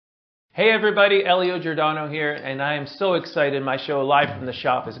Hey everybody, Elio Giordano here, and I am so excited my show Live from the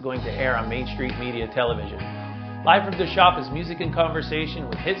Shop is going to air on Main Street Media Television. Live from the Shop is music and conversation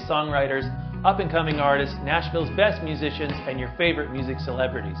with hit songwriters, up-and-coming artists, Nashville's best musicians, and your favorite music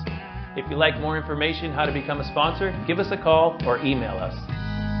celebrities. If you'd like more information how to become a sponsor, give us a call or email us.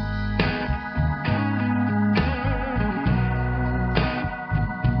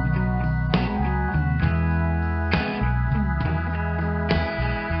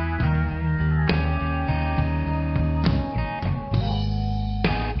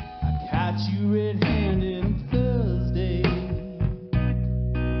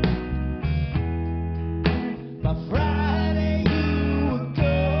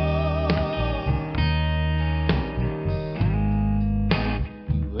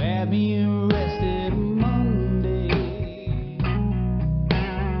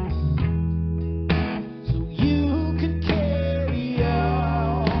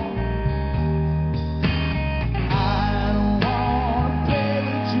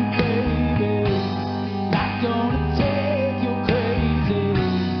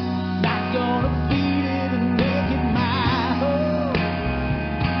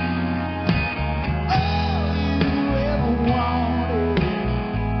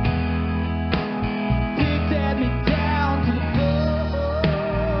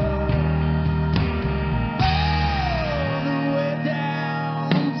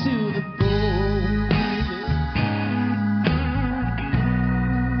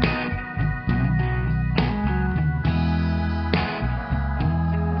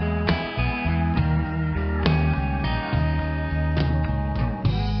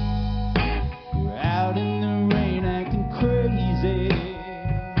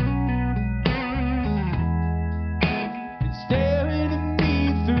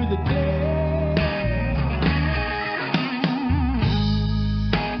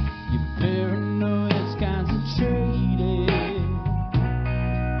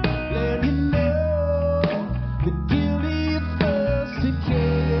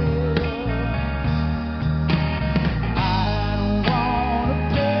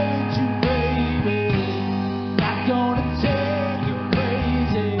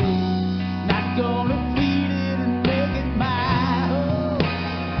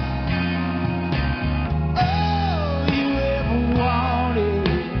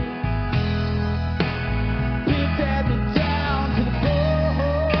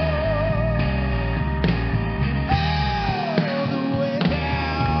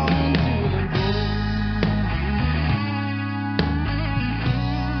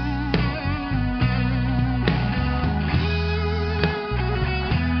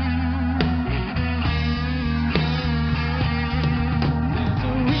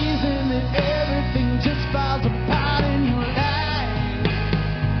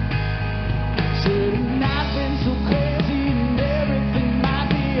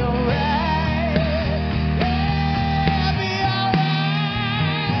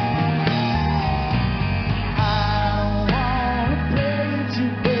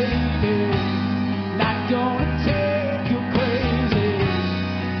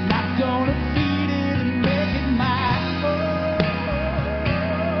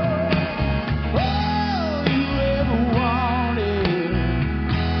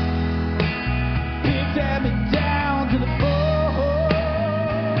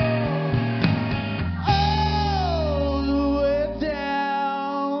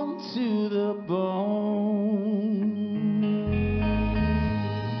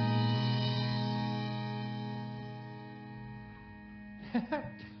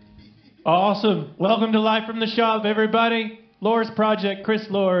 Awesome. Welcome to Live from the Shop, everybody. Lore's Project, Chris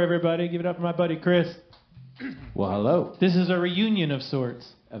Lore, everybody. Give it up for my buddy Chris. Well, hello. This is a reunion of sorts.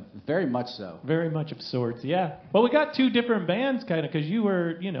 Very much so. Very much of sorts, yeah. Well, we got two different bands, kind of, because you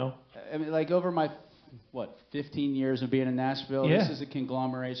were, I mean, like, over my, 15 years of being in Nashville, Yeah. This is a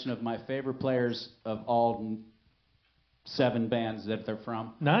conglomeration of my favorite players of all 7 bands that they're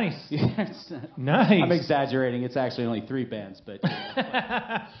from. Nice. Yes. Nice. I'm exaggerating. It's actually only 3 bands, but...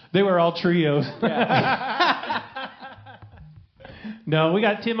 They were all trios. Yeah. No, we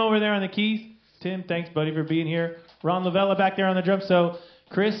got Tim over there on the keys. Tim, thanks, buddy, for being here. Ron Lavella back there on the drums. So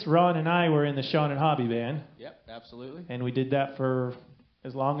Chris, Ron, and I were in the Sean and Hobby band. Yep, absolutely. And we did that for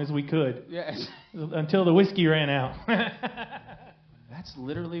as long as we could. Yes. Until the whiskey ran out. That's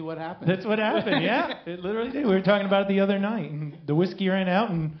literally what happened. That's what happened, yeah. It literally did. We were talking about it the other night, and the whiskey ran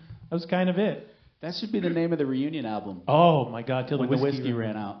out, and that was kind of it. That should be the name of the reunion album. Oh, my God, till when the whiskey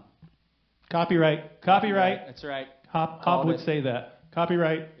ran out. Copyright. That's right. Hop would say that.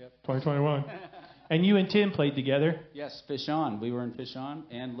 Copyright 2021. And you and Tim played together. Yes, Fish On. We were in Fish On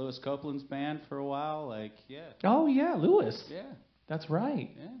and Lewis Copeland's band for a while. Like, yeah. Oh, yeah, Lewis. Yeah. That's right.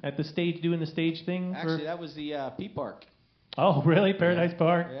 Yeah. At the stage, doing the stage thing. Actually, that was the P Park. Oh, really? Paradise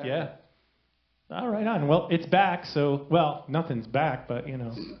Park? Yeah. All right, on. Well, it's back, so, well, nothing's back, but, you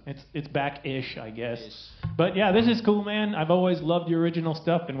know, it's back-ish, I guess. But, yeah, this is cool, man. I've always loved your original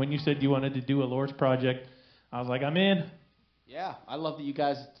stuff, and when you said you wanted to do a Lors project, I was like, I'm in. Yeah, I love that you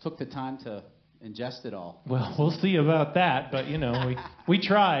guys took the time to ingest it all. Well, we'll see about that, but, you know, we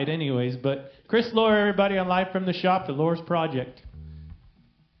tried anyways. But Chris Lore, everybody on Live from the Shop, the Lors project.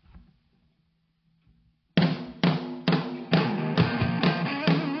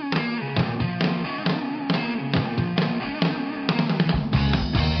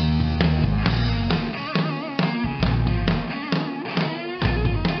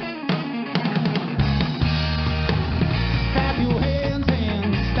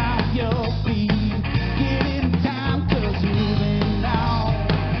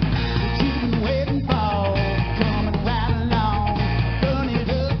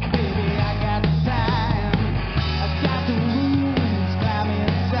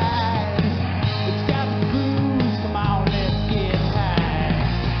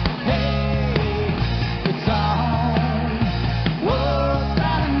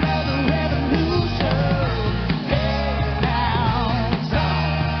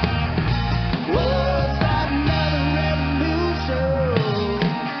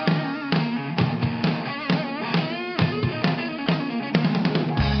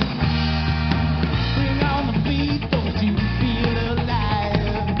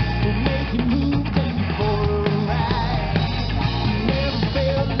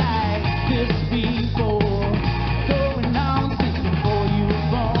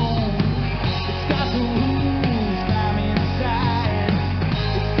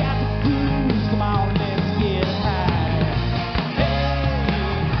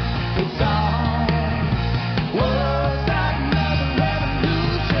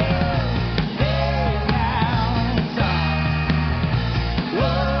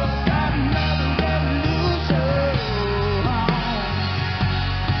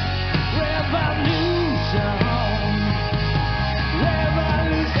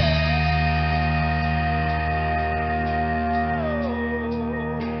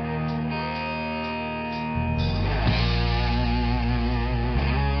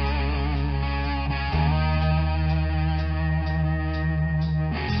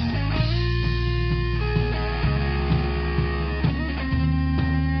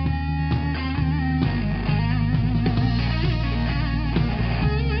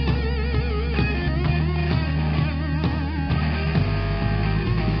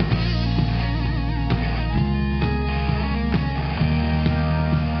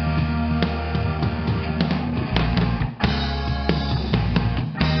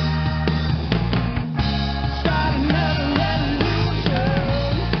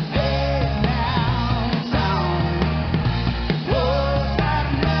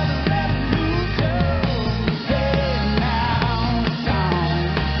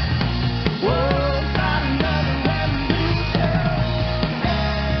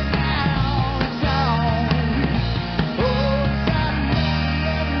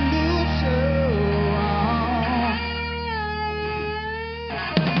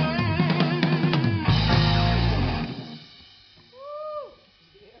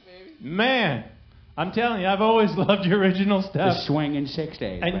 Man, I'm telling you, I've always loved your original stuff. The swinging 6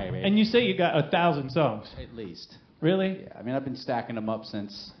 days, baby. And you say you got 1,000 songs. At least. Really? Yeah, I mean, I've been stacking them up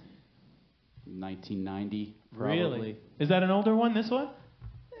since 1990, probably. Really? Is that an older one, this one?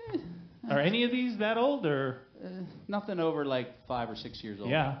 Are any of these that old, or? Nothing over like 5 or 6 years old.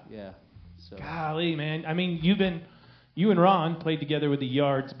 Yeah. Yeah. So. Golly, man. I mean, you and Ron played together with the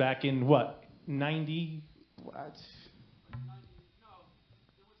Yards back in what, 90? What?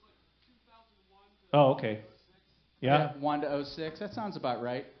 Oh, okay. Yeah. 1 to 06. That sounds about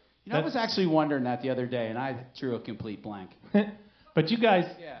right. You know, I was actually wondering that the other day, and I drew a complete blank. But you guys.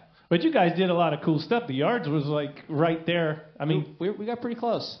 Yeah. But you guys did a lot of cool stuff. The Yards was like right there. I mean, we got pretty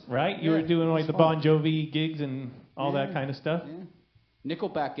close. Right? You were doing like the Bon Jovi gigs and all that kind of stuff. Yeah.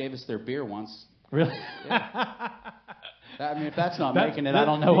 Nickelback gave us their beer once. Really? Yeah. I mean, if that's not making it, I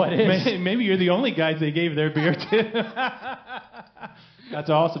don't know what is. Maybe you're the only guys they gave their beer to. That's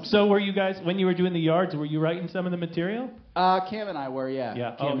awesome. So were you guys, when you were doing the Yards, were you writing some of the material? Cam and I were, yeah.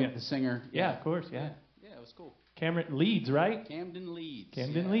 Yeah. Cam, the singer. Yeah, of course, yeah. Yeah, it was cool. Cameron Leeds, right? Camden Leeds.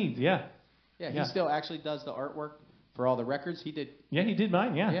 Leeds, yeah. Yeah, he still actually does the artwork for all the records. He did. Yeah, he did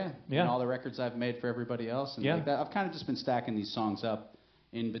mine, yeah. And all the records I've made for everybody else. And like that. I've kind of just been stacking these songs up.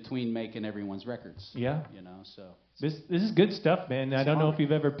 in between making everyone's records. Yeah. You know, so. This is good stuff, man. I don't know if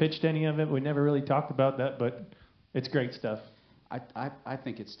you've ever pitched any of it. We never really talked about that, but it's great stuff. I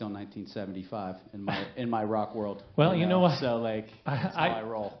think it's still 1975 in my rock world. Well, you know what? So like, that's how I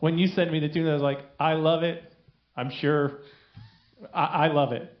roll. When you sent me the tune, I was like, I love it. I'm sure I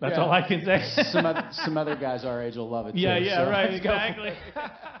love it. That's all I can say. some other guys our age will love it too. Yeah, so right, exactly.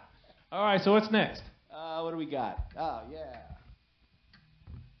 All right, so what's next? What do we got? Oh, yeah.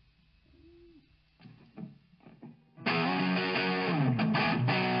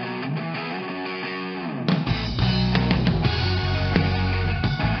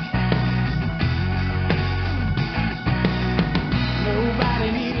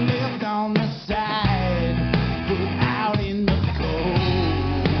 Nobody need left on the side, put out in the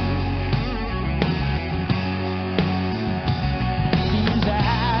cold. These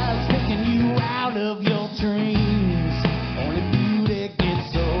eyes taking you out of your dreams, only beauty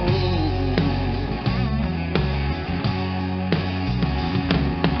gets old.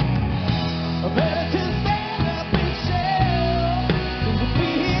 Better to stand up and shout than to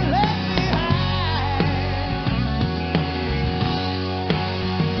be left behind.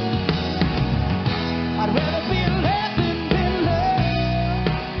 I'd rather be left and been loved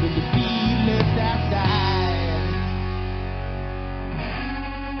than to be left outside.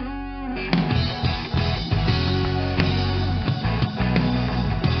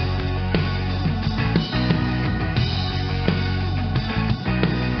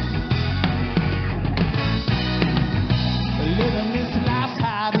 Living this life's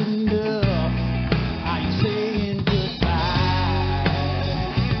hard enough. Are you saying goodbye?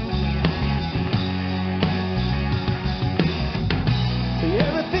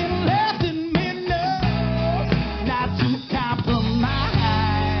 Everything left in me knows not to compromise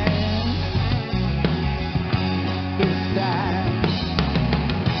this time.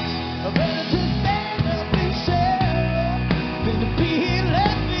 Better to stand up and shout than to be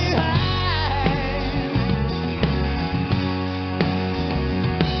left behind.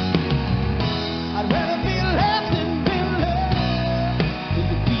 I'd rather be left and be loved than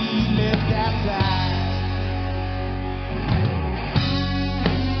to be left outside.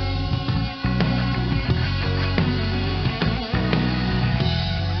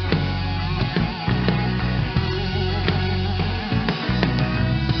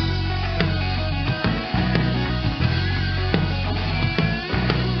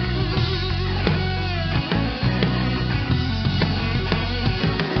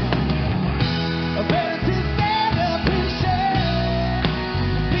 Better to stand up and shout,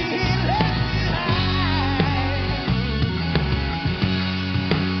 be left behind.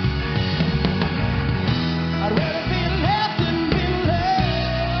 I'd rather be left and be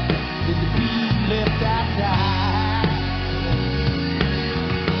loved than to be left outside.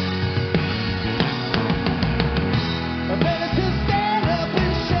 Better to stand up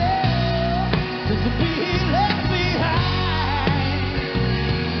and shout than to be left behind.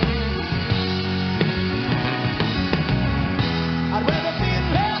 I'd rather be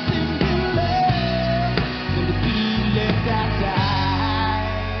left and be loved than to be left outside.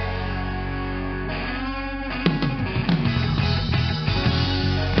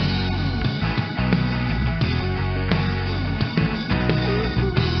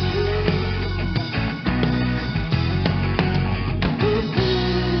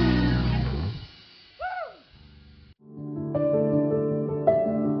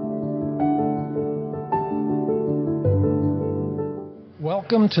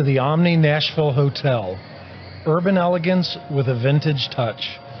 Welcome to the Omni Nashville Hotel. Urban elegance with a vintage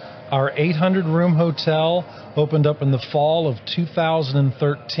touch. Our 800-room hotel opened up in the fall of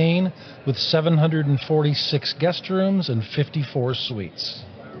 2013 with 746 guest rooms and 54 suites.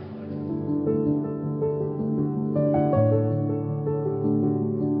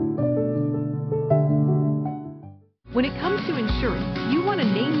 When it comes to insurance, you want a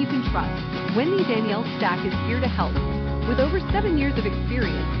name you can trust. Wendy Danielle Stack is here to help. With over 7 years of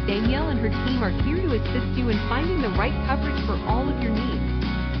experience, Danielle and her team are here to assist you in finding the right coverage for all of your needs.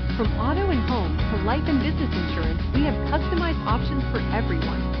 From auto and home to life and business insurance, we have customized options for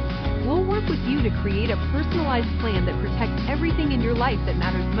everyone. We'll work with you to create a personalized plan that protects everything in your life that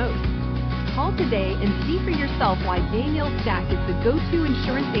matters most. Call today and see for yourself why Danielle Stack is the go-to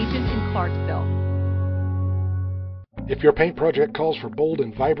insurance agent in Clarksville. If your paint project calls for bold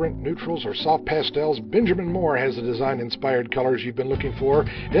and vibrant neutrals or soft pastels, Benjamin Moore has the design-inspired colors you've been looking for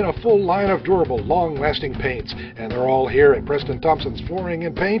in a full line of durable, long-lasting paints. And they're all here at Preston Thompson's Flooring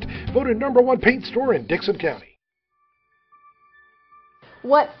and Paint, voted #1 paint store in Dixon County.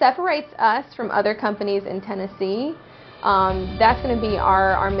 What separates us from other companies in Tennessee That's going to be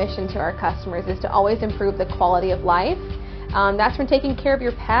our mission to our customers, is to always improve the quality of life. That's from taking care of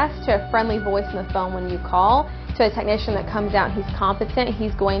your pets to a friendly voice on the phone when you call, to a technician that comes out and he's competent,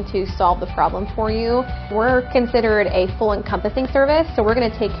 he's going to solve the problem for you. We're considered a full encompassing service, so we're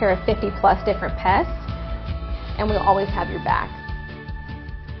going to take care of 50 plus different pests, and we'll always have your back.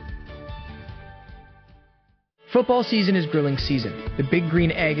 Football season is grilling season. The Big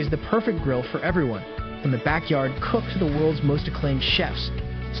Green Egg is the perfect grill for everyone, from the backyard cook to the world's most acclaimed chefs.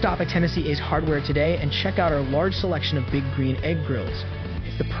 Stop at Tennessee Ace Hardware today and check out our large selection of Big Green Egg grills.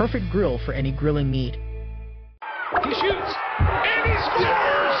 It's the perfect grill for any grilling need. He shoots, and he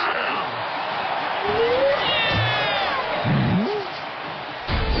scores!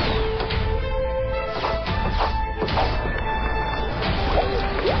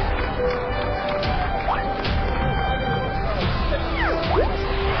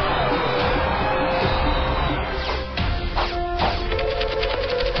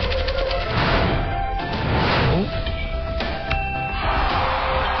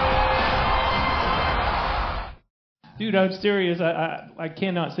 Dude, I'm serious. I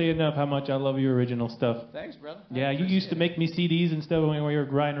cannot say enough how much I love your original stuff. Thanks, brother. Yeah, you used to make me CDs and stuff when we were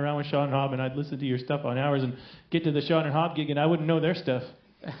riding around with Sean Hobb, and I'd listen to your stuff on hours and get to the Sean and Hobb gig, and I wouldn't know their stuff.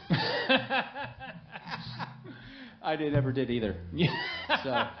 I never did either. Yeah.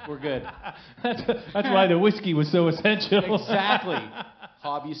 So we're good. That's why the whiskey was so essential. Exactly.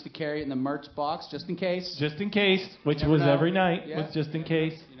 Hobb used to carry it in the merch box just in case. Just in case, which was know. every night. Yeah. Was just in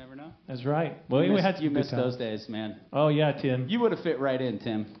case. You never know. That's right. Well, we had some You good missed times. those days, man. Oh yeah, Tim. You would have fit right in,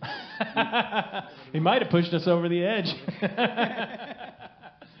 Tim. He might have pushed us over the edge.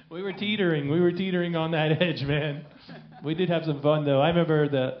 We were teetering on that edge, man. We did have some fun though. I remember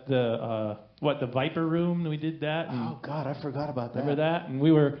the Viper Room. We did that. And Oh God, I forgot about that. remember that? And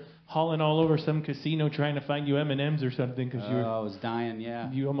we were hauling all over some casino trying to find you M&Ms or something because I was dying.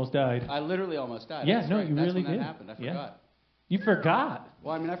 Yeah. you almost died. I literally almost died. Yeah, That's no, right. you That's really when did. That happened. I Yeah. forgot. You forgot.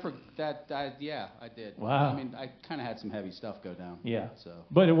 Well, I mean, I forgot that. Yeah, I did. Wow. I mean, I kind of had some heavy stuff go down. Yeah. So.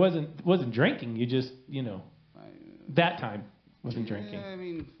 But it wasn't drinking. You just I, that time wasn't drinking. Yeah, I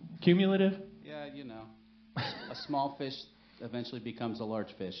mean, Cumulative. yeah, a small fish eventually becomes a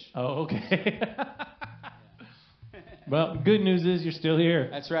large fish. Oh, okay. Well, good news is you're still here.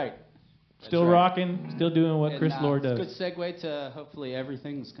 That's right. Still right. rocking, still doing what And, Chris Lord does. It's a good segue to hopefully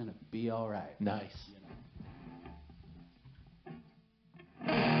everything's gonna be all right. Nice.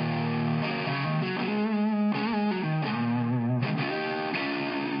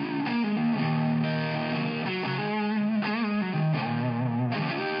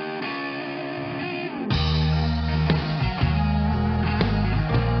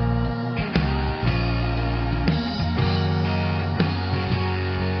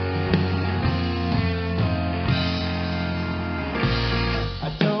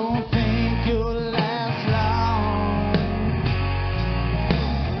 I don't think you'll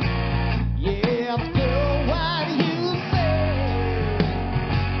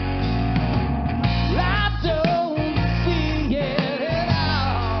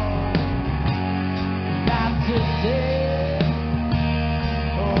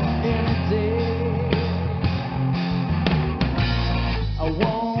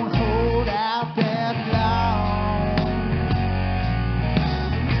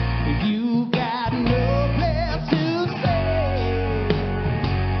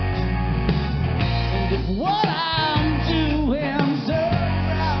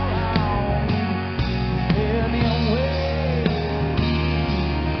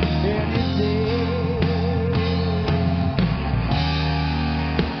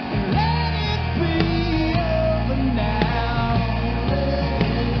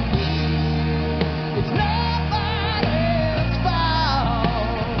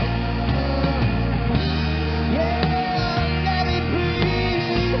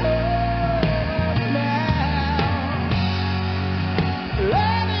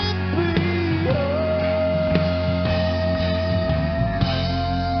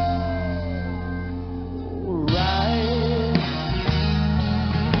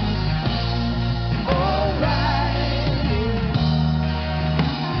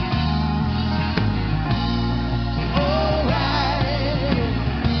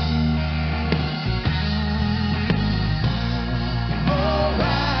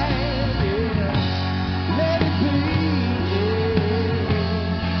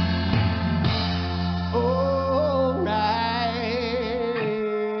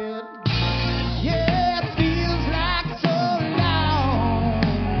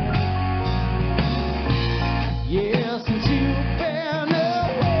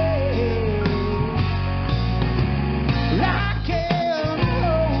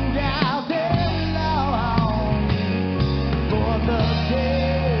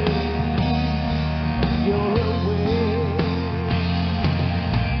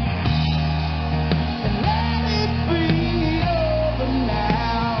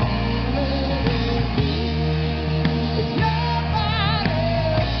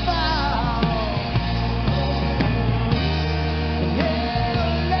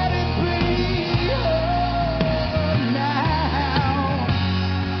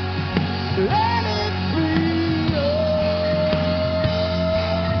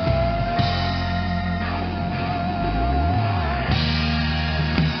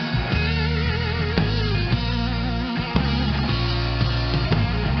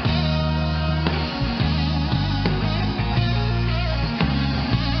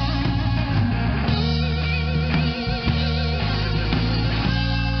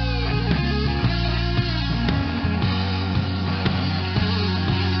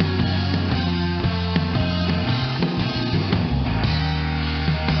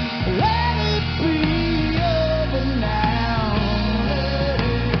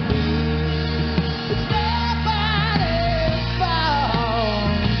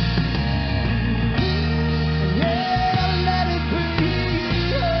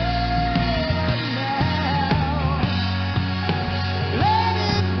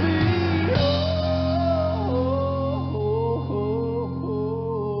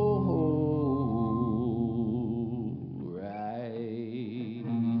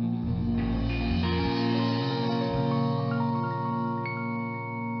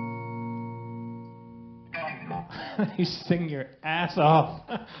You sing your ass off.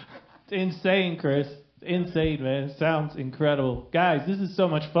 It's insane, Chris. Insane, man. It sounds incredible. Guys, this is so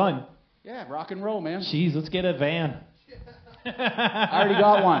much fun. Yeah, rock and roll, man. Jeez, let's get a van. I already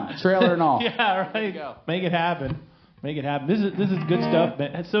got one, trailer and all. Yeah, right. Make it happen. Make it happen. This is good stuff,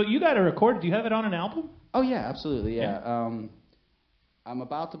 man. So you got to record. Do you have it on an album? Oh yeah, absolutely. Yeah. I'm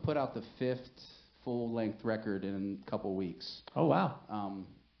about to put out the 5th full-length record in a couple weeks. Oh wow.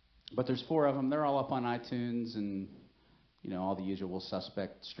 But there's 4 of them. They're all up on iTunes and all the usual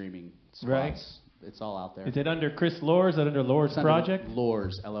suspect streaming spots. Right. It's all out there. Is it under Chris Lohr? Is it under Lohr's Project?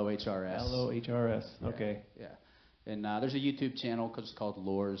 Lohr's, L-O-H-R-S. L-O-H-R-S. Okay. Yeah. And there's a YouTube channel called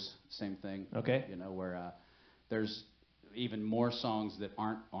Lohr's, same thing. Okay. Where there's even more songs that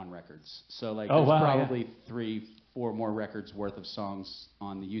aren't on records. So there's probably 3-4 more records worth of songs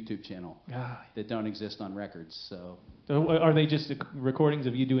on the YouTube channel that don't exist on records. So are they just recordings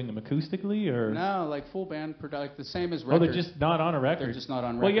of you doing them acoustically, or? No, like full band product, the same as Oh, records. they're just not on a record. They're just not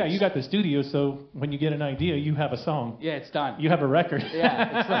on Well, records. yeah, you got the studio, so when you get an idea, you have a song. Yeah, it's done. You have a record.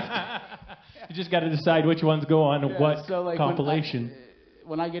 Yeah, it's like you just got to decide which ones go on what so compilation.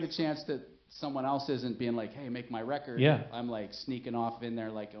 When I get a chance that someone else isn't being like, hey, make my record, yeah. I'm like sneaking off in there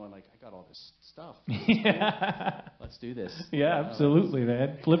going I got all this stuff. Yeah. Let's do this. Yeah, absolutely,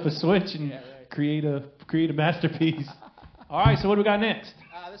 man. Flip a switch and create a masterpiece. All right, so what do we got next?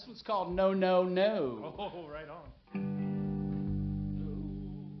 This one's called No, No, No. Oh, right on.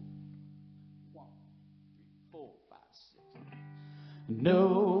 1, 3, 4, 5, 6.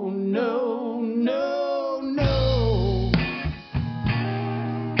 No, no, no, no.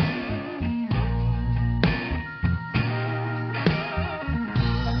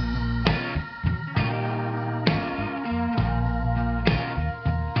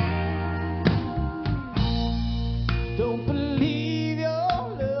 Don't believe your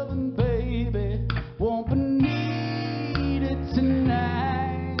loving, baby. Won't need it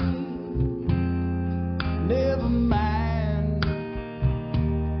tonight. Never mind.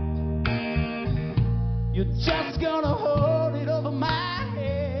 You're just gonna hold it over my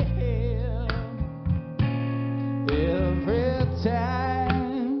head every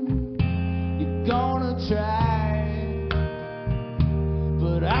time. You're gonna try,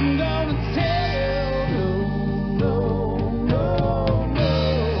 but I'm gonna tell you.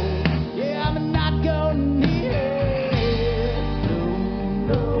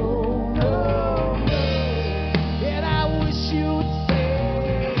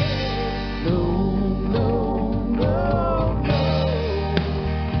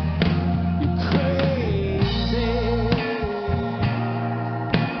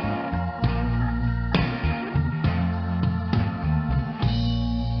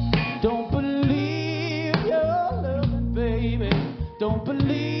 Don't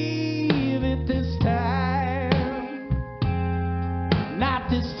believe it this time. Not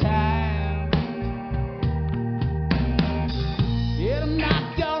this time. Yeah, I'm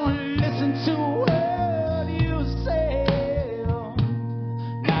not gonna listen to what you say.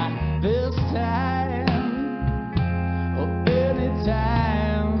 Not this time or any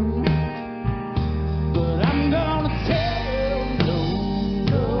time. But I'm gonna tell you no,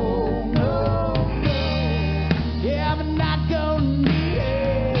 no, no, no. Yeah, I'm not gonna need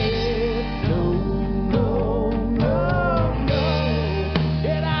it.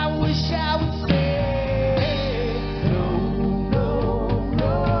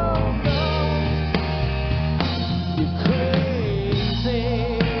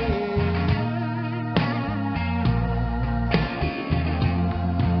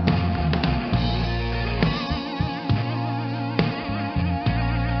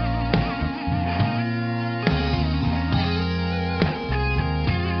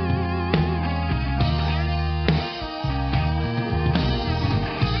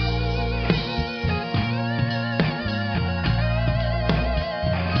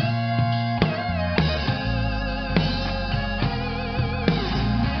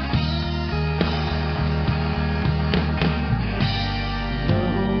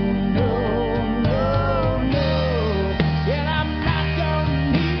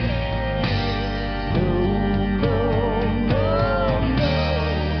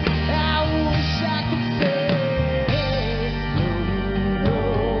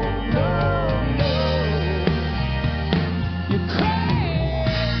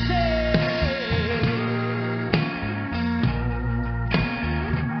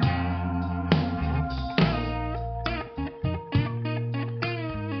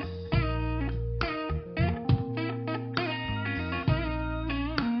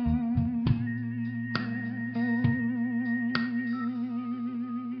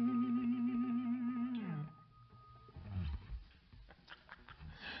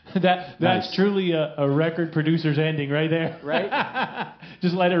 That's Nice. truly a record producer's ending right there. Right?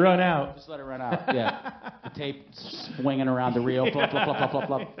 Just let it run out. Just let it run out. Yeah. The tape swinging around the reel. Plop, plop, plop, plop, plop,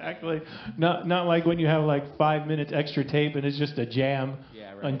 plop. Exactly. Not like when you have like 5 minutes extra tape and it's just a jam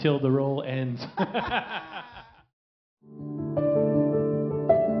until the roll ends.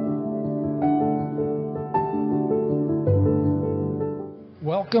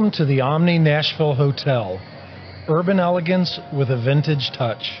 Welcome to the Omni Nashville Hotel. Urban elegance with a vintage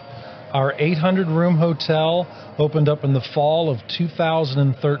touch. Our 800-room hotel opened up in the fall of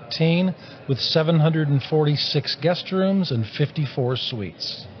 2013 with 746 guest rooms and 54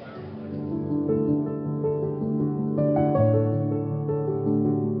 suites.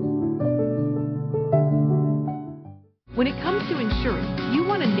 When it comes to insurance, you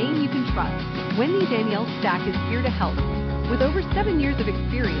want a name you can trust. Wendy Danielle Stack is here to help. With over 7 years of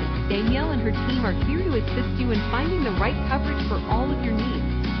experience, Danielle and her team are here to assist you in finding the right coverage for all of your needs.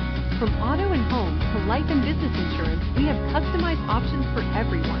 From auto and home to life and business insurance, we have customized options for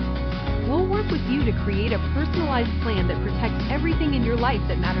everyone. We'll work with you to create a personalized plan that protects everything in your life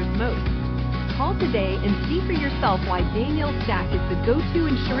that matters most. Call today and see for yourself why Danielle Stack is the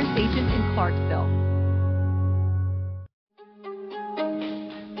go-to insurance agent in Clarksville.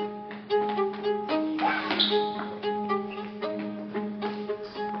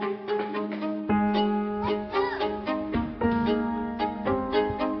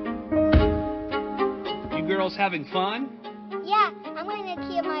 Having fun? Yeah, I'm going to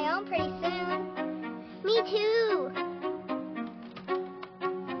Kia of my own pretty soon. Me too.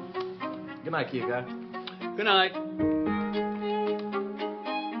 Good night, Kia guy. Good night.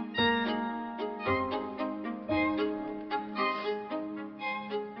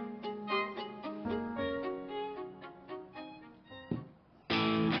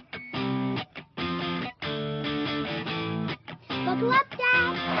 Buckle up,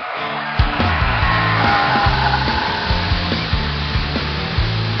 Dad.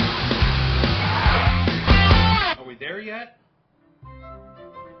 Yet?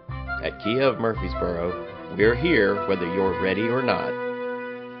 At Kia of Murfreesboro, we're here whether you're ready or not.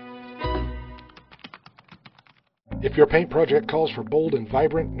 If your paint project calls for bold and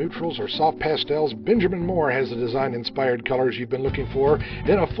vibrant neutrals or soft pastels, Benjamin Moore has the design-inspired colors you've been looking for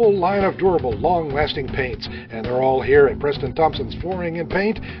in a full line of durable, long-lasting paints. And they're all here at Preston Thompson's Flooring and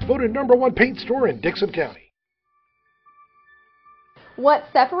Paint, voted #1 paint store in Dixon County. What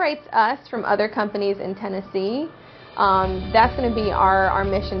separates us from other companies in Tennessee, that's going to be our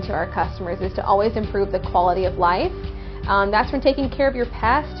mission to our customers, is to always improve the quality of life. That's from taking care of your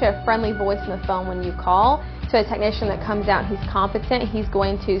pest to a friendly voice on the phone when you call, to a technician that comes out who's competent. He's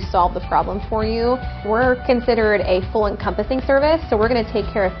going to solve the problem for you. We're considered a full encompassing service, so we're going to take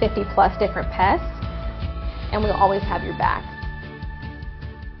care of 50 plus different pests, and we'll always have your back.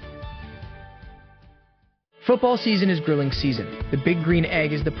 Football season is grilling season. The Big Green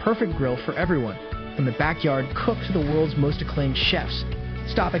Egg is the perfect grill for everyone. From the backyard cook to the world's most acclaimed chefs.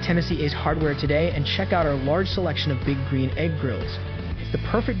 Stop at Tennessee Ace Hardware today and check out our large selection of Big Green Egg grills. It's the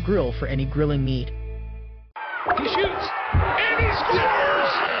perfect grill for any grilling need. He shoots, and he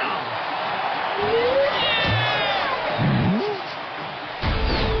scores!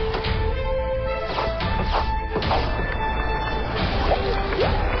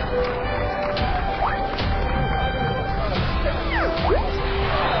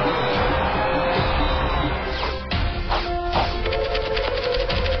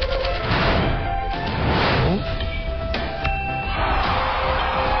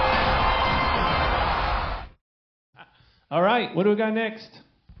 All right, what do we got next?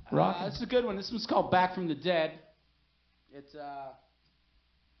 Rock? This is a good one. This one's called Back from the Dead. It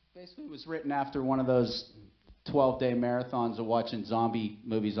basically was written after one of those 12-day marathons of watching zombie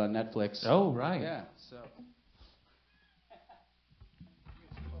movies on Netflix. Oh, right. Yeah, so.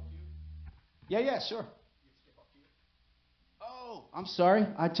 Yeah, sure. Oh, I'm sorry.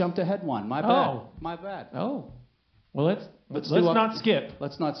 I jumped ahead one. My bad. Oh. My bad. Oh. Well, let's not skip.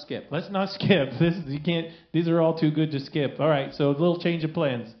 Let's not skip. Let's not skip. You can't. These are all too good to skip. All right, so a little change of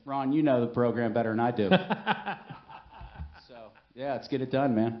plans. Ron, you know the program better than I do. So, yeah, let's get it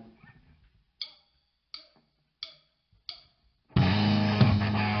done, man.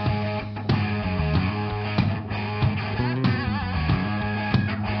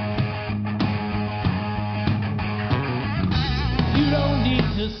 You don't need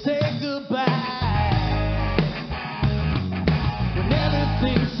to say goodbye when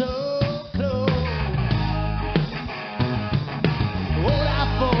everything's so close. Hold out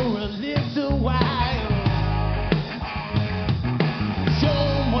for a little while. Show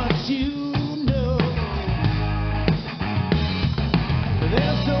 'em what you know.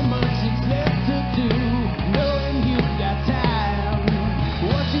 There's so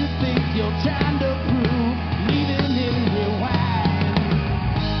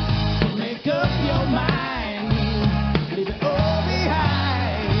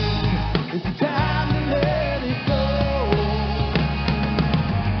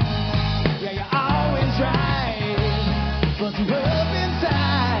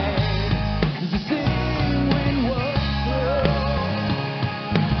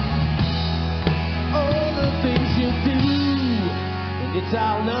It's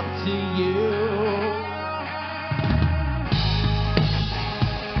all up to you.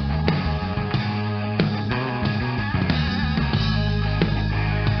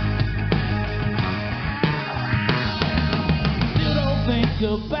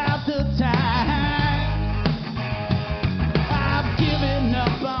 About the time I've given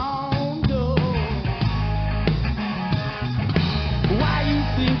up on gold. Why you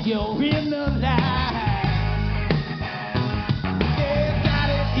think you're in the line? Yeah, got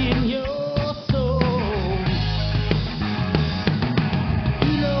it in your soul.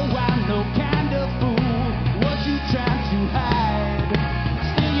 You know I'm no kind of fool. What you trying to hide?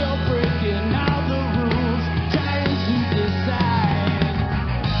 Still you're breaking all the rules, trying to decide.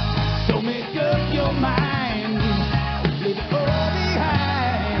 Make up your mind, leave it all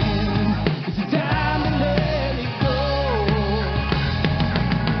behind. It's time to let it go.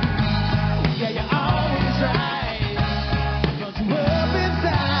 Yeah, you're always right, but you up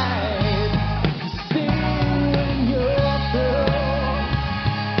inside. You sing when you're through.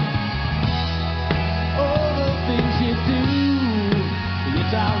 All the things you do,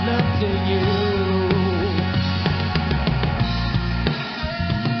 it's all up to you.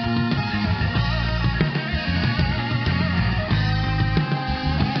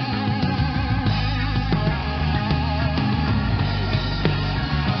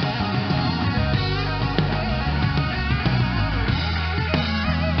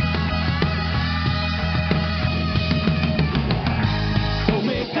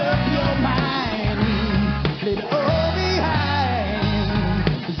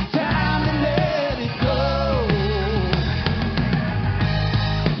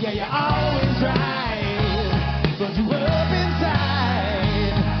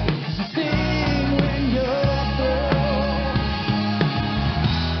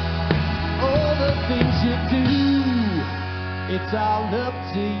 It's all up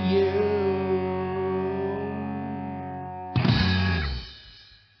to you.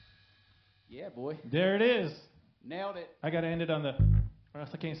 Yeah, boy. There it is. Nailed it. I gotta end it on the, or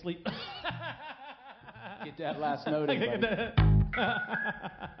else I can't sleep. Get that last note in, buddy.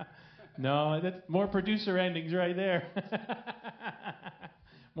 No, that's more producer endings right there.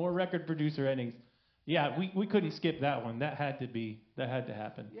 More record producer endings. Yeah, we couldn't skip that one. That had to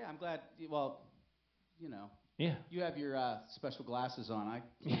happen. Yeah, I'm glad. Well, you know. Yeah. You have your special glasses on.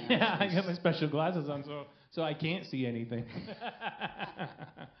 Yeah, I got my special glasses on, so I can't see anything.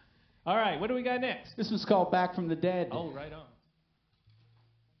 All right, what do we got next? This one's called Back from the Dead. Oh, right on.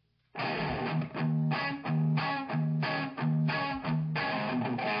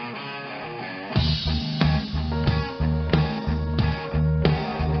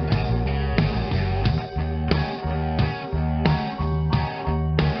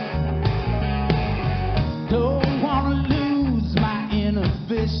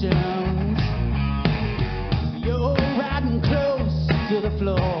 You're riding close to the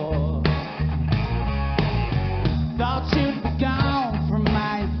floor. Thought you'd be gone from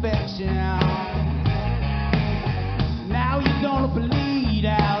my infection. Now you're gonna bleed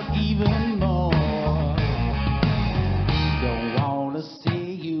out even more. Don't wanna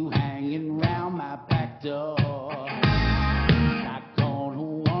see you hanging round my back door. Not gonna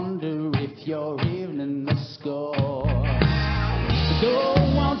wonder if you're evening the score.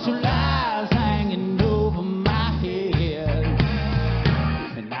 Don't want your lies hanging over my head,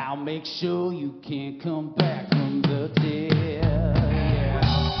 and I'll make sure you can't come back from the dead.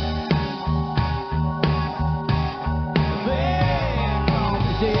 Back from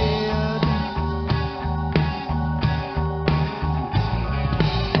the dead.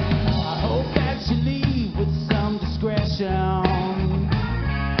 I hope that you leave with some discretion,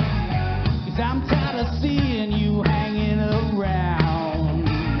 'cause I'm tired of seeing you hanging around.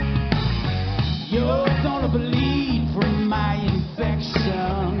 You're gonna bleed from my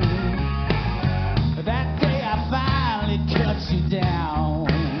infection. That day I finally cut you down.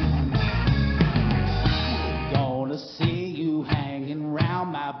 Gonna see you hanging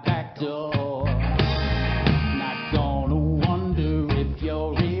round my back door. Not gonna wonder if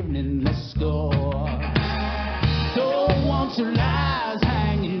you're evening the score. Don't want your lies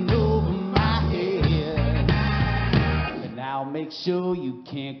hanging over my head, and I'll make sure you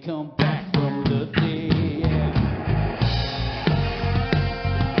can't come back from the dead.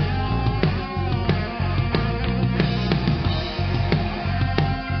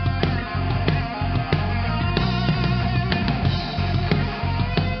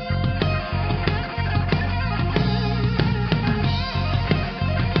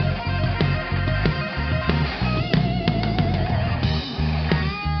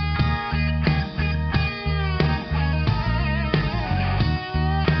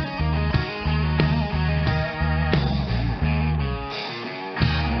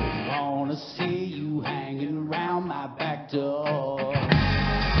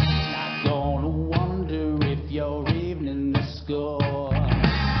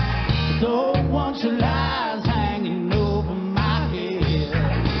 Don't want your lies hanging over my head.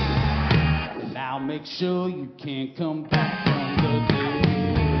 Now make sure you can't come back from the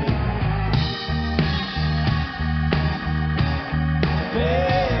dead.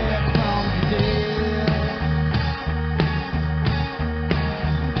 Back from the dead.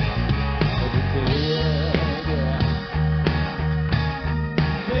 The dead, yeah.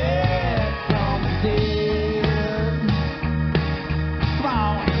 Back from the dead. Come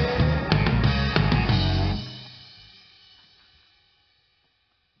on.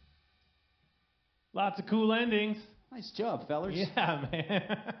 Lots of cool endings. Nice job, fellers. Yeah,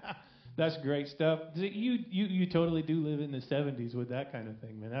 man. That's great stuff. You totally do live in the 70s with that kind of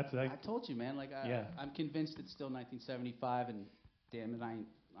thing, man. That's like, I told you, man. Like, I'm convinced it's still 1975, and damn it,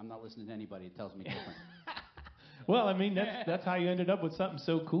 I'm not listening to anybody that tells me different. Well, I mean, that's how you ended up with something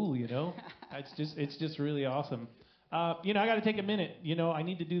so cool, you know. It's just really awesome. You know, I got to take a minute. You know, I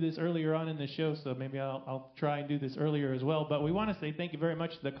need to do this earlier on in the show, so maybe I'll try and do this earlier as well. But we want to say thank you very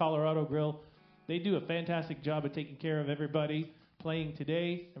much to the Colorado Grill. They do a fantastic job of taking care of everybody playing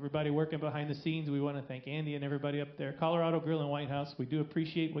today, everybody working behind the scenes. We want to thank Andy and everybody up there. Colorado Grill in White House, we do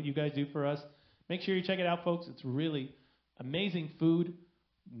appreciate what you guys do for us. Make sure you check it out, folks. It's really amazing food,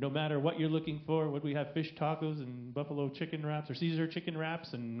 no matter what you're looking for. What we have, fish tacos and buffalo chicken wraps or Caesar chicken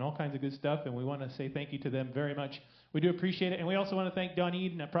wraps and all kinds of good stuff, and we want to say thank you to them very much. We do appreciate it, and we also want to thank Don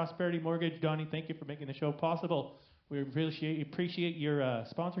Eden at Prosperity Mortgage. Donnie, thank you for making the show possible. We appreciate your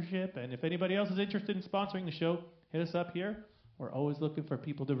sponsorship, and if anybody else is interested in sponsoring the show, hit us up here. We're always looking for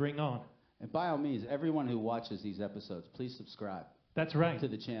people to bring on. And by all means, everyone who watches these episodes, please subscribe. That's right. To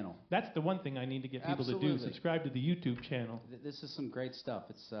the channel. That's the one thing I need to get people to do. Subscribe to the YouTube channel. This is some great stuff.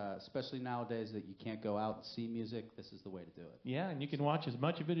 It's especially nowadays that you can't go out and see music. This is the way to do it. Yeah, and you can watch as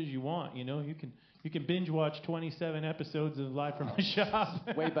much of it as you want. You know, you can binge watch 27 episodes of Live from the Shop.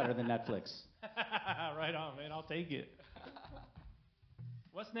 Way better than Netflix. Right on, man. I'll take it.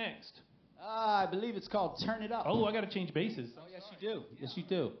 What's next? I believe it's called Turn It Up. Oh, I got to change bases. Oh, yes, you do. Yes, you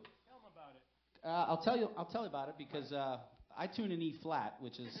do. Tell them about it. I'll tell you about it because I tune in E flat,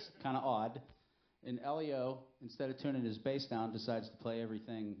 which is kind of odd. And Elio, instead of tuning his bass down, decides to play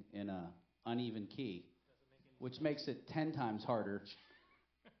everything in a uneven key, which makes it 10 times harder.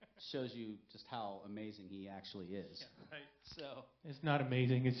 Shows you just how amazing he actually is. Yeah, right. So it's not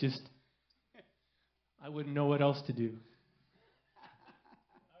amazing. It's just I wouldn't know what else to do.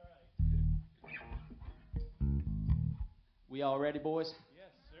 We all ready, boys?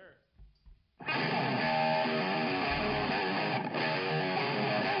 Yes, sir.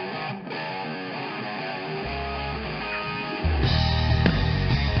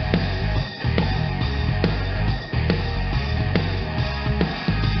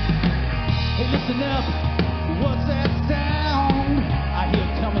 Hey, listen up. What's that sound I hear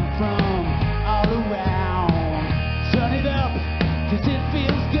coming from all around? Turn it up, 'cause it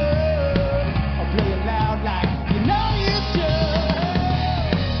feels good. I'll play it loud like you know you should.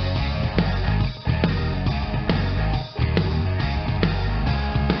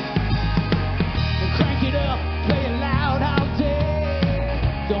 And crank it up, play it loud all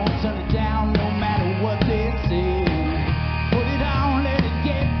day. Don't turn it down no matter what they say. Put it on, let it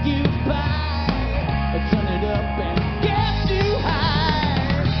get you by. Turn it up and get you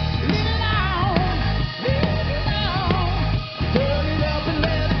high. Leave it on, leave it on. Turn it up and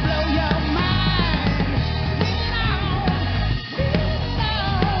let it blow your mind. Leave it on, leave it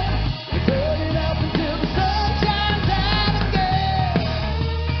on. Turn it up until the sun shines out again.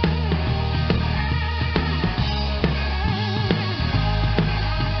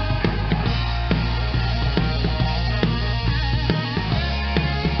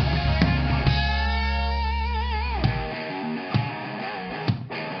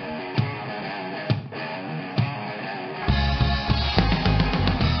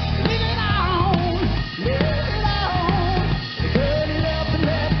 Leave it on, leave it on. Turn it up and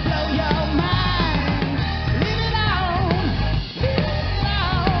let it blow your mind. Leave it on, leave it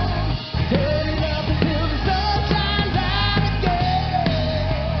on. Turn it up until the sun shines out again.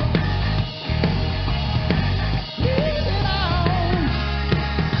 Leave it on,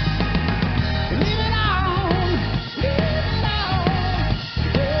 leave it on, leave it on.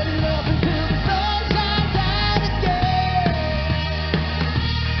 Turn it up until the sun shines out again.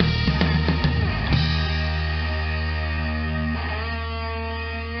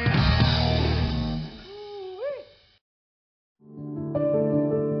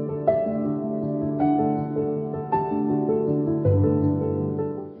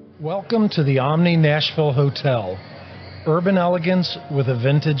 Welcome to the Omni Nashville Hotel. Urban elegance with a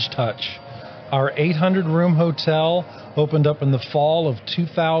vintage touch. Our 800-room hotel opened up in the fall of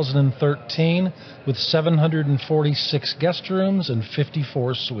 2013 with 746 guest rooms and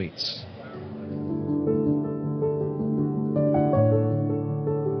 54 suites.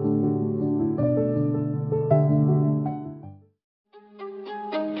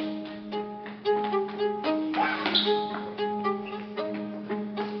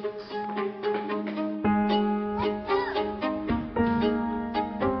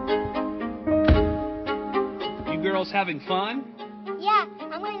 Having fun? Yeah,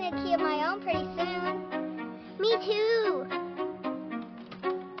 I'm going to key of my own pretty soon. Me too.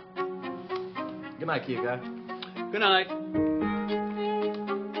 Good night, Kia guy. Good night.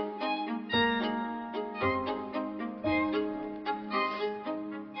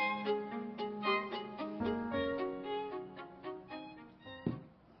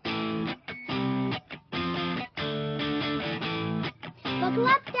 Buckle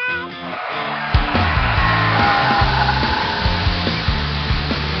up, Dad.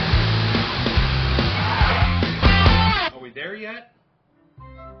 Yet?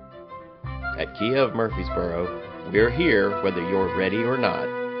 At Kia of Murfreesboro, we're here whether you're ready or not.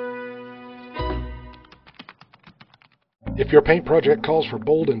 If your paint project calls for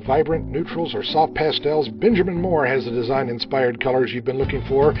bold and vibrant neutrals or soft pastels, Benjamin Moore has the design-inspired colors you've been looking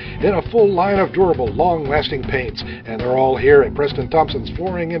for in a full line of durable, long-lasting paints. And they're all here at Preston Thompson's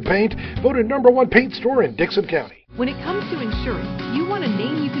Flooring and Paint, voted #1 paint store in Dixon County. When it comes to insurance, you want a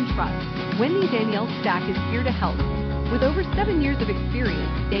name you can trust. Wendy Danielle Stack is here to help. With over 7 years of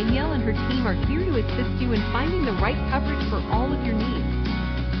experience, Danielle and her team are here to assist you in finding the right coverage for all of your needs.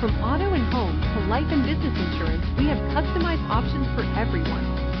 From auto and home to life and business insurance, we have customized options for everyone.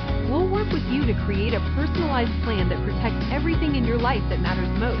 We'll work with you to create a personalized plan that protects everything in your life that matters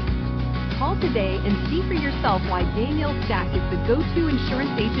most. Call today and see for yourself why Danielle Stack is the go-to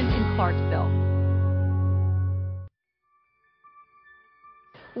insurance agent in Clarksville.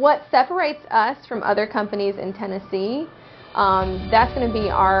 What separates us from other companies in Tennessee, that's going to be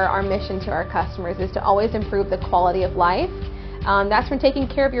our mission to our customers, is to always improve the quality of life. That's from taking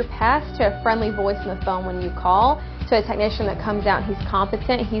care of your pest to a friendly voice on the phone when you call, to a technician that comes out and he's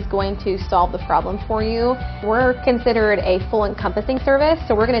competent, he's going to solve the problem for you. We're considered a full encompassing service,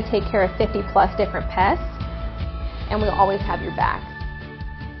 so we're going to take care of 50 plus different pests, and we'll always have your back.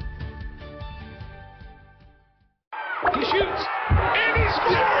 He shoots, and he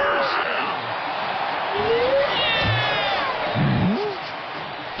scores!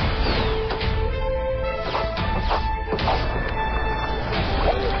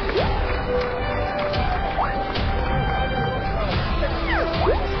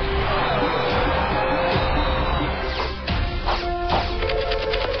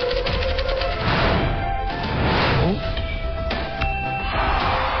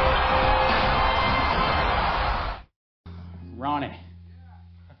 Ronnie,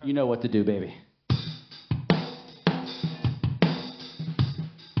 you know what to do, baby.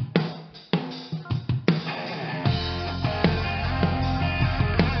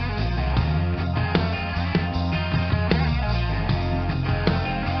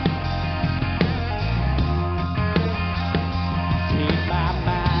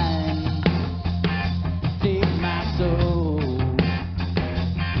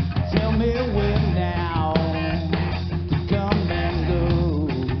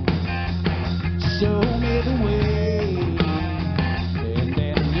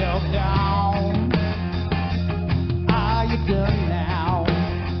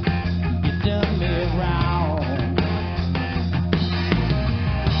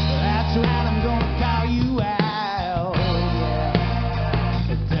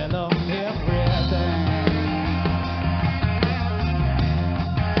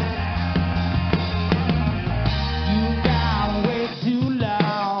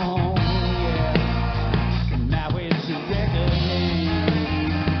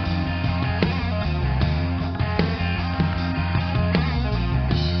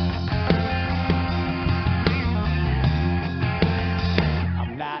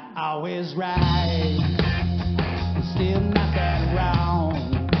 Always right, still not that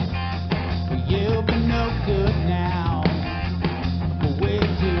wrong. But you've been no good now for way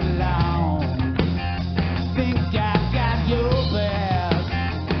too long. Think I got your back,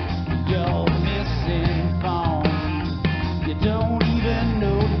 you're missing phone. You don't even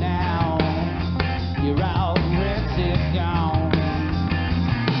know now, you're already gone.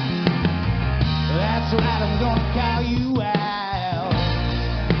 That's right, I'm gonna call you out.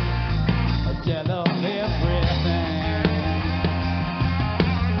 Tell them everything.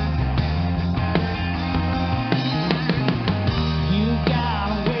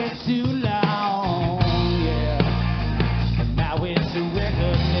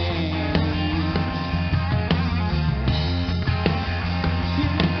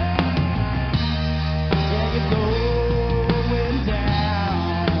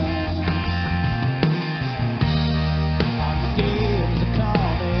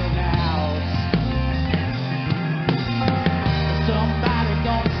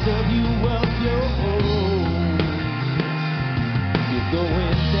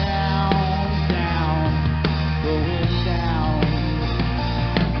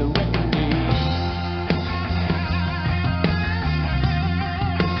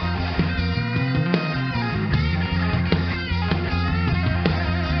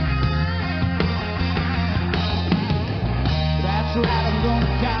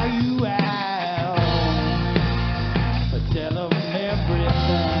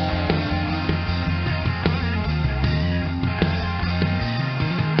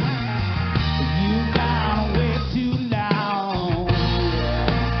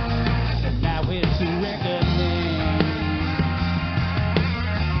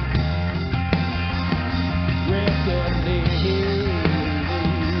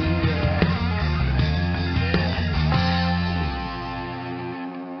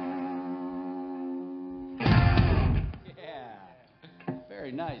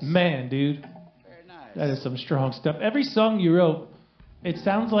 Man, dude. Very nice. That is some strong stuff. Every song you wrote, it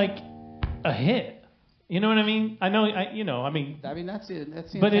sounds like a hit. You know what I mean? I know, that's it.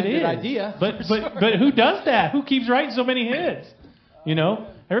 That's the but it is. idea. But but who does that? Who keeps writing so many hits? You know,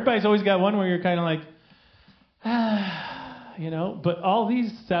 everybody's always got one where you're kind of like, But all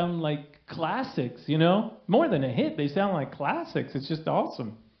these sound like classics. You know, more than a hit, they sound like classics. It's just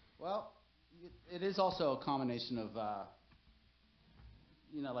awesome. Well, it is also a combination of.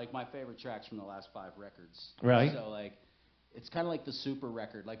 Like my favorite tracks from the last 5 records. Right. So, like, it's kind of like the super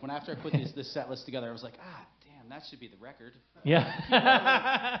record. Like, after I put this set list together, I was like, damn, that should be the record.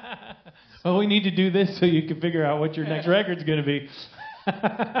 Yeah. Well, we need to do this so you can figure out what your next record's going to be.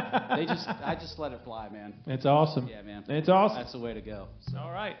 I just let it fly, man. It's awesome. Yeah, man. It's awesome. That's the way to go. So.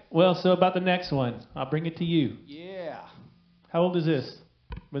 All right. Well, so about the next one. I'll bring it to you. Yeah. How old is this?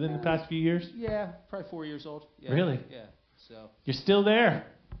 Within the past few years? Yeah, probably 4 years old. Yeah. Really? Yeah. So. You're still there.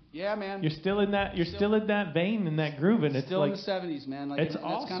 Yeah, man. You're still in that. You're still in that vein, in that groove, and it's still like in the '70s, man. Like, it's and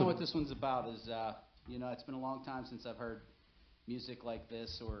awesome. That's kind of what this one's about. Is it's been a long time since I've heard music like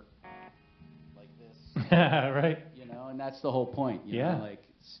this or like this. Right. And that's the whole point. You yeah. know? Like,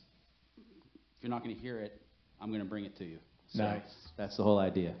 if you're not going to hear it, I'm going to bring it to you. So nice. That's the whole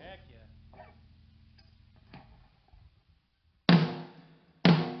idea. Heck yeah.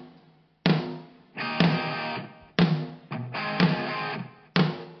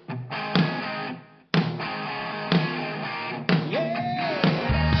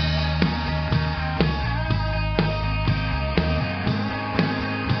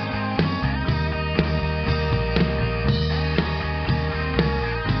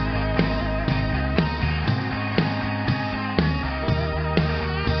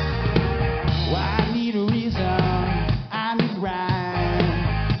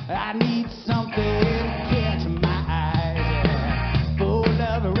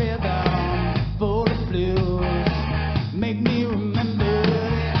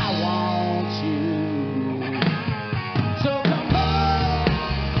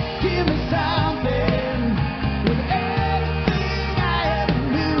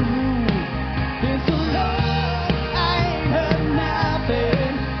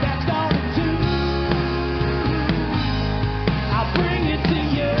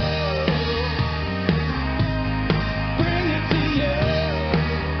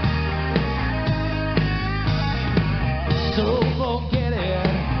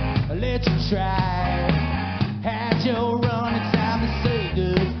 Try. Had your run, it's time to say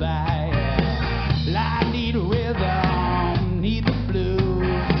goodbye.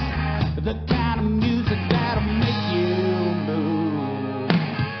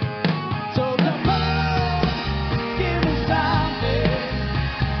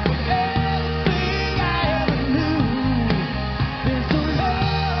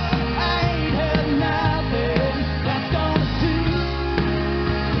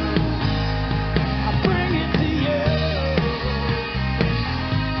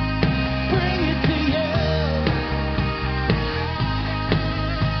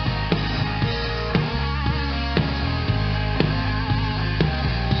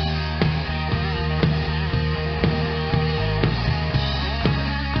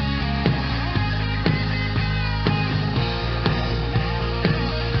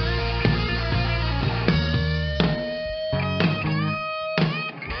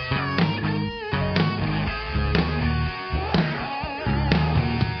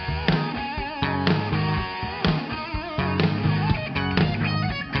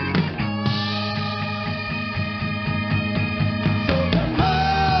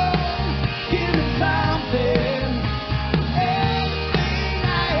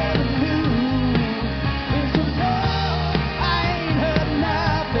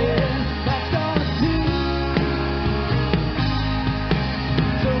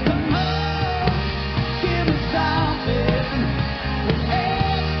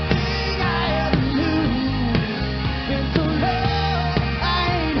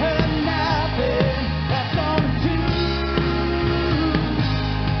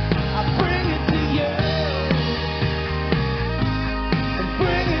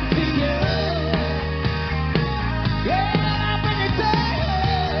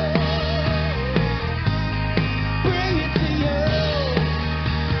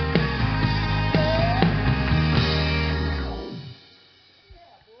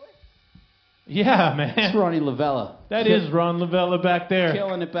 Yeah, man. It's Ronnie Lavella. That is Ron Lavella back there.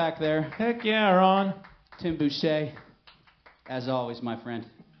 Killing it back there. Heck yeah, Ron. Tim Boucher, as always, my friend.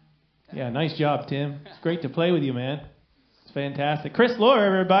 Yeah, nice job, Tim. It's great to play with you, man. It's fantastic. Chris Lohr,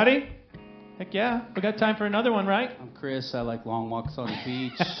 everybody. Heck yeah. We got time for another one, right? I'm Chris. I like long walks on the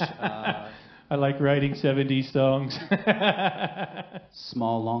beach. I like writing 70s songs.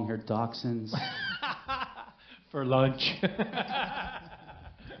 Small, long-haired dachshunds. For lunch.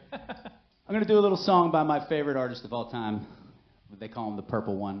 I'm going to do a little song by my favorite artist of all time. They call him the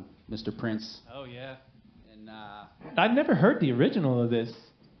Purple One, Mr. Prince. Oh, yeah. And I've never heard the original of this.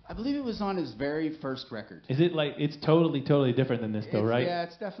 I believe it was on his very first record. Is it like, it's totally different than this though, right? Yeah,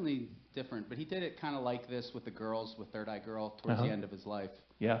 it's definitely different. But he did it kind of like this with the girls, with Third Eye Girl, towards the end of his life.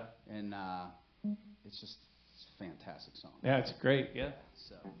 Yeah. And it's a fantastic song. Yeah, it's great, yeah.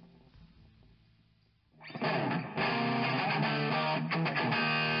 So.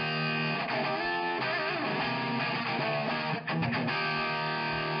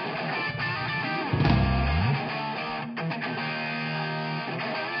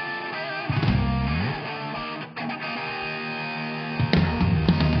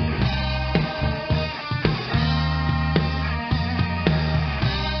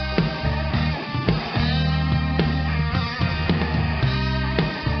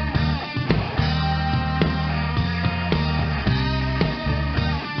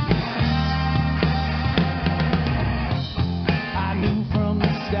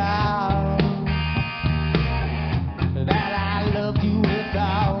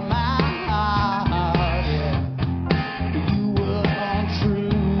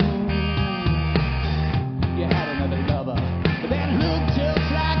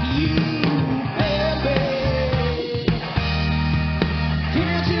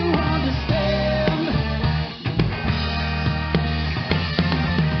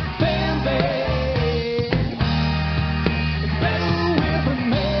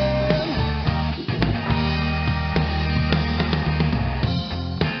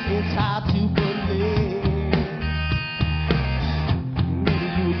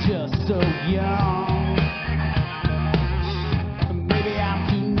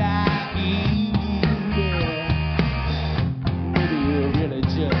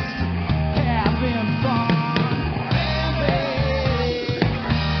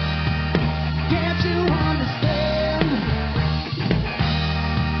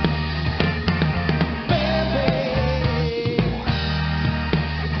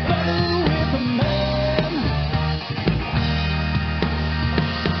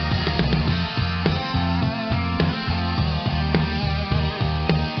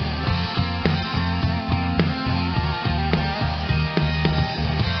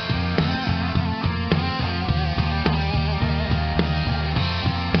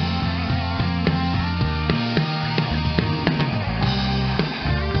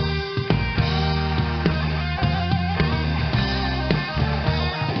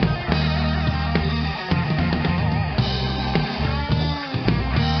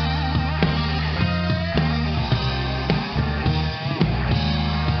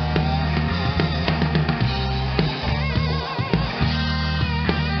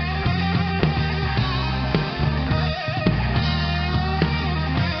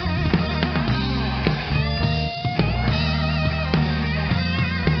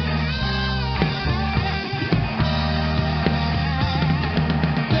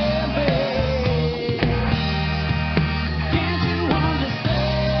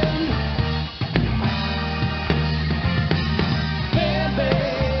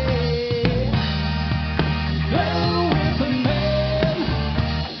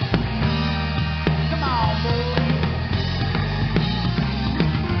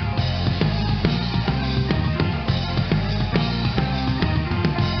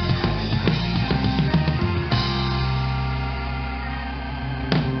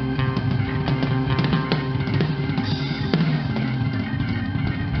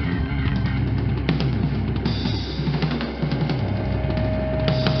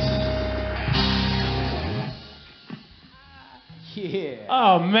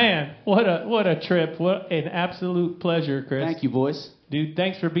 Oh man, what a trip! What an absolute pleasure, Chris. Thank you, boys. Dude,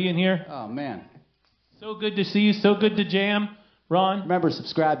 thanks for being here. Oh man, so good to see you. So good to jam, Ron. Remember,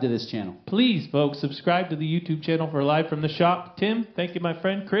 subscribe to this channel. Please, folks, subscribe to the YouTube channel for Live from the Shop. Tim, thank you, my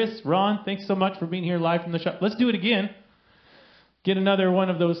friend. Chris, Ron, thanks so much for being here live from the shop. Let's do it again. Get another one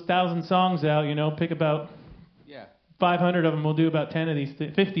of those 1,000 songs out. You know, pick about 500 of them. We'll do about 10 of these,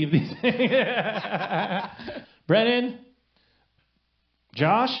 50 of these. Brennan.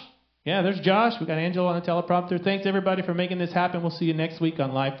 Josh, Yeah, there's Josh. We got Angela on the teleprompter. Thanks, everybody, for making this happen. We'll see you next week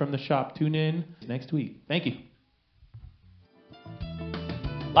on Live from the Shop. Tune in next week. Thank you.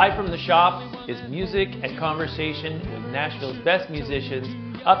 Live from the Shop is music and conversation with Nashville's best musicians,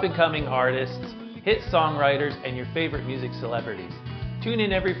 up-and-coming artists, hit songwriters, and your favorite music celebrities. Tune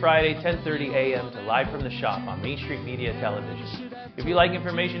in every Friday, 10:30 a.m. to Live from the Shop on Main Street Media Television. If you'd like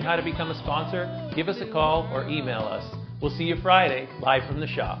information how to become a sponsor, give us a call or email us. We'll see you Friday, Live from the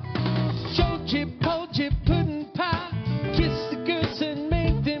Shop. Georgie, Pogie, pudding pie, kiss the girls and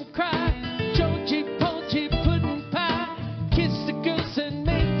make them cry. Georgie, Pogie, pudding pie, kiss the girls and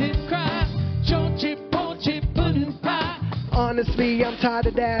make them cry. Georgie, Pogie, pudding pie. Honestly, I'm tired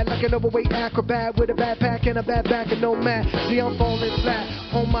of that. Like an overweight acrobat with a backpack and a bad back and no mat. See, I'm falling flat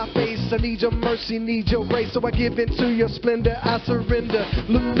on my face. I need your mercy, need your grace. So I give into your splendor, I surrender.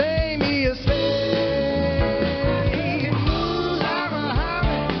 Lay me a slave.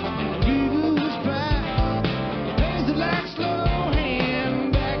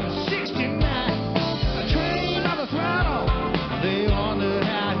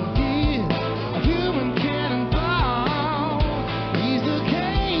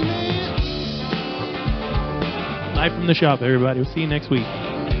 Live from the Shop, everybody. We'll see you next week.